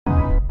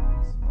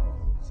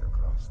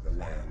the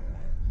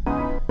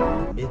land.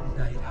 The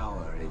midnight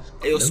hour is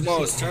Hey, yo, close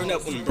Smalls, at turn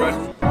up hand. on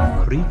them,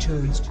 bruh.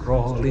 Creatures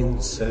crawl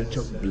in search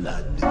of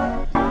blood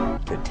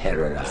to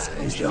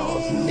terrorize your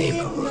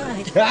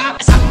neighborhood.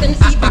 Something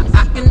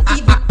even